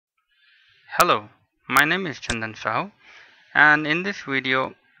Hello, my name is Chandan Sahu, and in this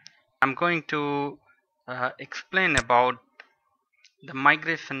video I'm going to explain about the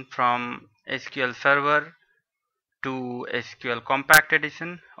migration from SQL Server to SQL Compact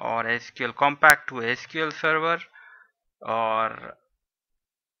Edition, or SQL Compact to SQL Server, or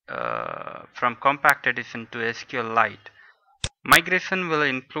from Compact Edition to SQL Lite. Migration will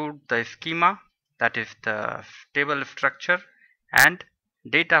include the schema, that is the table structure, and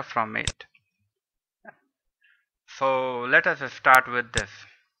data from it. So let us start with this.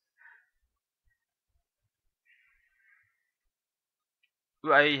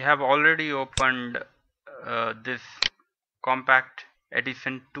 I have already opened this compact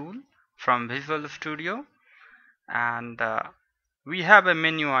edition tool from Visual Studio, and we have a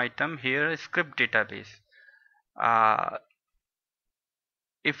menu item here, script database. Uh,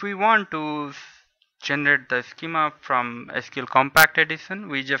 if we want to generate the schema from SQL Compact Edition,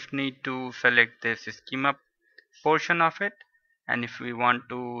 we just need to select this schema portion of it, and if we want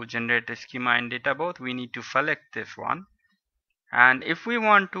to generate a schema in data both, we need to select this one. And if we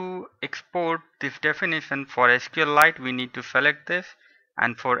want to export this definition for SQLite, we need to select this,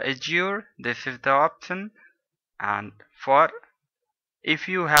 and for Azure this is the option. And for if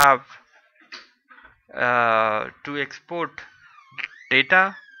you have to export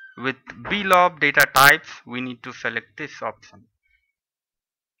data with blob data types, we need to select this option.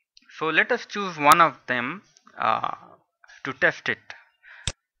 So let us choose one of them to test it.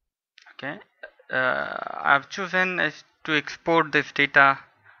 Okay, I've chosen is to export this data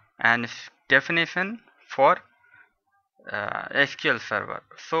and definition for SQL Server.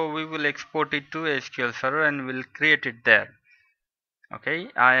 So we will export it to SQL Server and we'll create it there. Okay,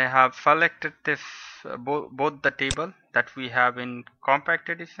 I have selected this both the table that we have in Compact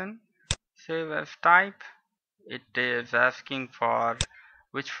Edition. Save as type. It is asking for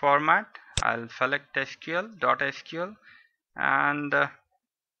which format. I'll select SQL.SQL, and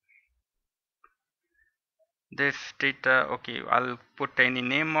this data. Okay, I'll put any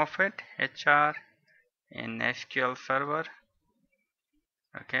name of it, HR in SQL Server.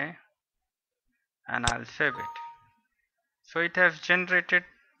 Okay, and I'll save it. So it has generated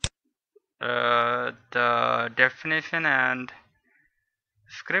the definition and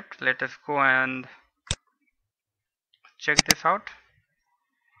script. Let us go and check this out.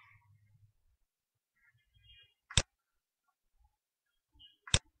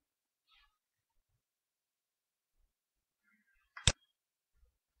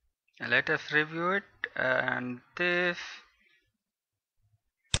 Let us review it, and this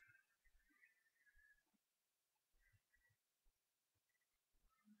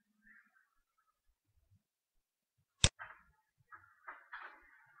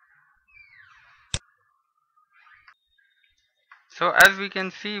so as we can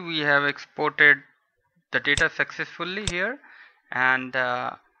see, we have exported the data successfully here, and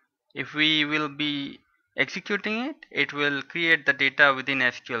if we will be executing it, it will create the data within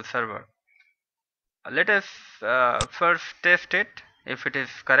SQL Server. Let us first test it if it is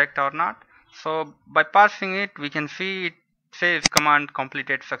correct or not. So by parsing it, we can see it says command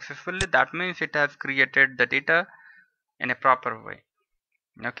completed successfully. That means it has created the data in a proper way.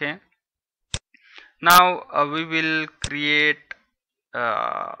 Okay, now we will create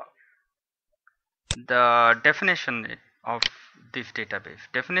uh, the definition of this database,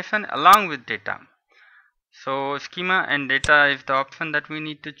 definition along with data. So schema and data is the option that we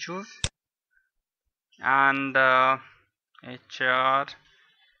need to choose, and HR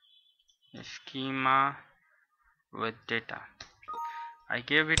schema with data. I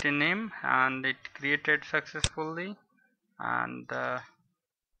gave it a name and it created successfully, and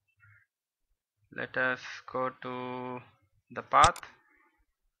let us go to the path.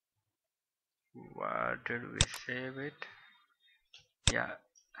 Where did we save it? Yeah,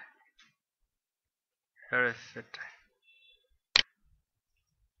 here is it.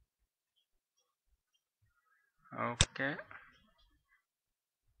 Okay,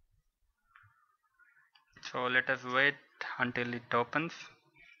 so let us wait until it opens.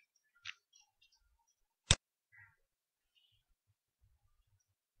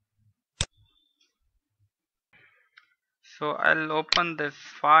 So I'll open this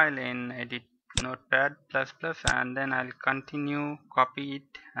file in edit notepad ++ and then I'll continue copy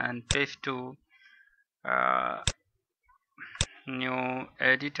it and paste to new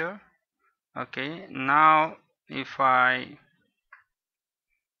editor. Okay, now if I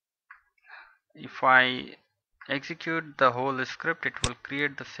execute the whole script, it will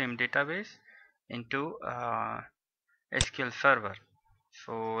create the same database into SQL Server.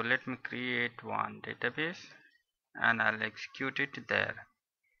 So let me create one database and I'll execute it there.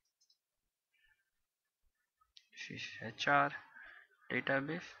 is HR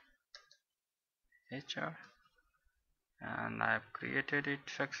database, HR, and I have created it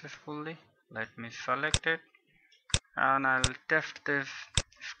successfully. Let me select it and I'll test this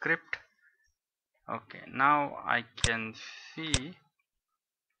script. Okay, now I can see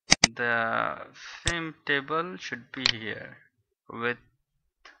the same table should be here with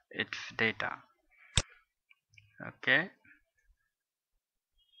its data. Okay,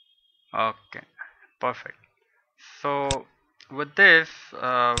 okay, perfect. So with this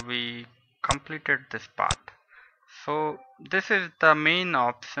we completed this part. So this is the main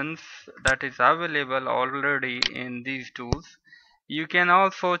options that is available already in these tools. You can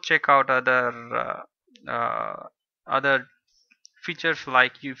also check out other features,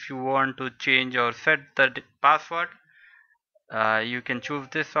 like if you want to change or set the password, you can choose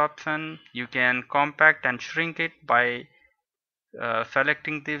this option. You can compact and shrink it by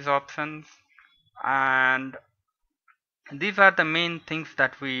selecting these options, and these are the main things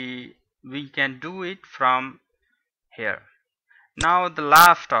that we can do it from here. Now the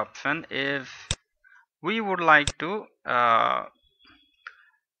last option is we would like to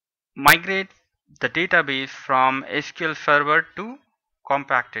migrate the database from SQL Server to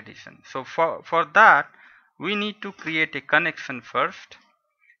Compact Edition. So for that we need to create a connection first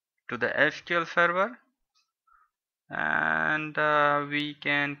to the SQL Server, and we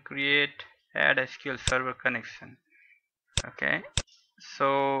can create add SQL Server connection. Okay,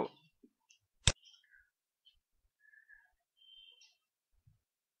 so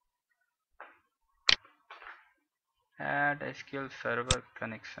add SQL Server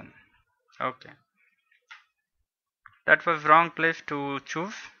connection. Okay, that was wrong place to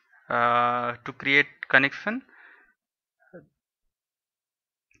choose to create connection.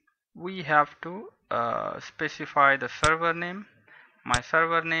 We have to specify the server name. My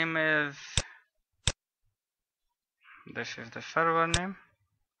server name is, this is the server name,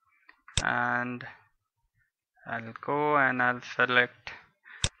 and I'll go and I'll select,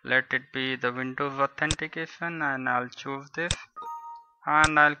 let it be the Windows authentication, and I'll choose this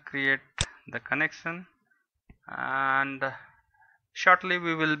and I'll create the connection, and shortly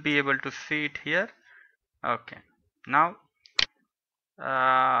we will be able to see it here. Okay, now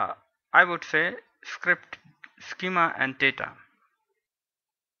I would say script, schema and data.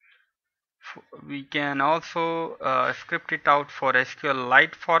 We can also script it out for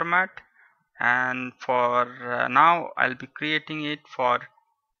SQLite format, and for now I'll be creating it for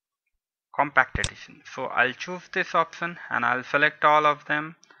Compact Edition. So I'll choose this option and I'll select all of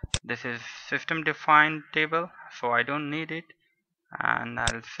them. This is system defined table, so I don't need it, and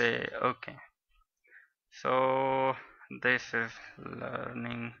I'll say okay. So this is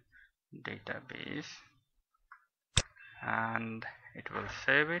learning database, and it will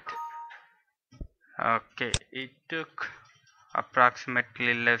save it. Okay, it took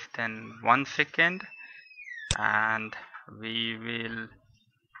approximately less than 1 second, and we will,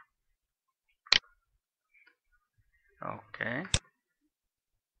 okay,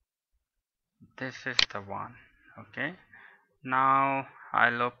 this is the one. Okay, now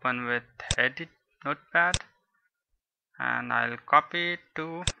I'll open with edit notepad and I'll copy it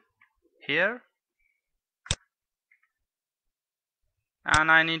to here, and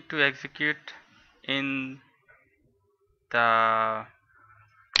I need to execute in the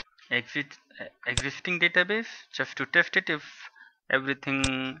existing database just to test it if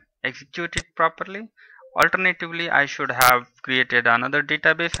everything executed properly. Alternatively, I should have created another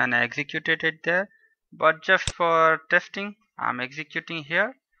database and executed it there, but just for testing I'm executing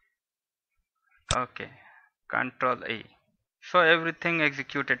here. Okay, Control A. So everything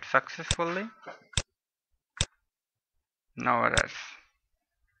executed successfully. No errors.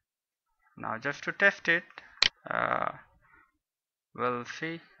 Now just to test it, we'll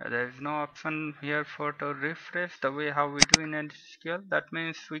see there is no option here for to refresh the way how we do in SQL. That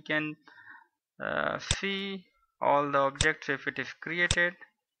means we can see all the objects if it is created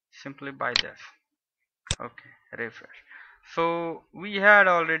simply by this. Okay, refresh. So we had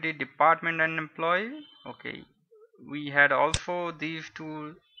already department and employee. Okay, we had also these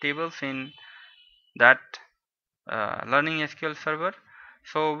two tables in that learning SQL Server.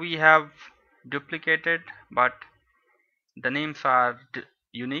 So we have duplicated, but the names are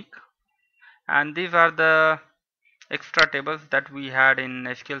unique, and these are the extra tables that we had in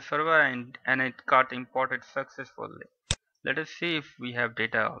SQL Server, and it got imported successfully. Let us see if we have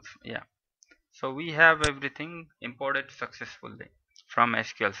data also. Yeah, so we have everything imported successfully from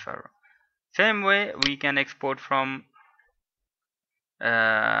SQL Server. Same way we can export from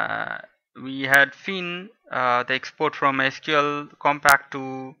we had seen the export from SQL Compact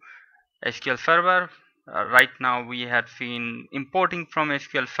to SQL Server. Right now we have seen importing from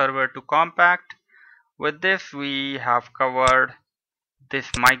SQL Server to Compact. With this we have covered this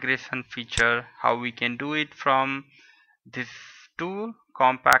migration feature, how we can do it from this tool,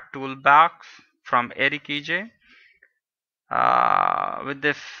 Compact Toolbox from Eric EJ. With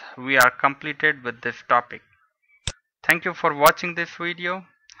this we are completed with this topic. Thank you for watching this video.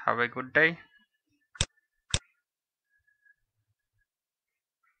 Have a good day.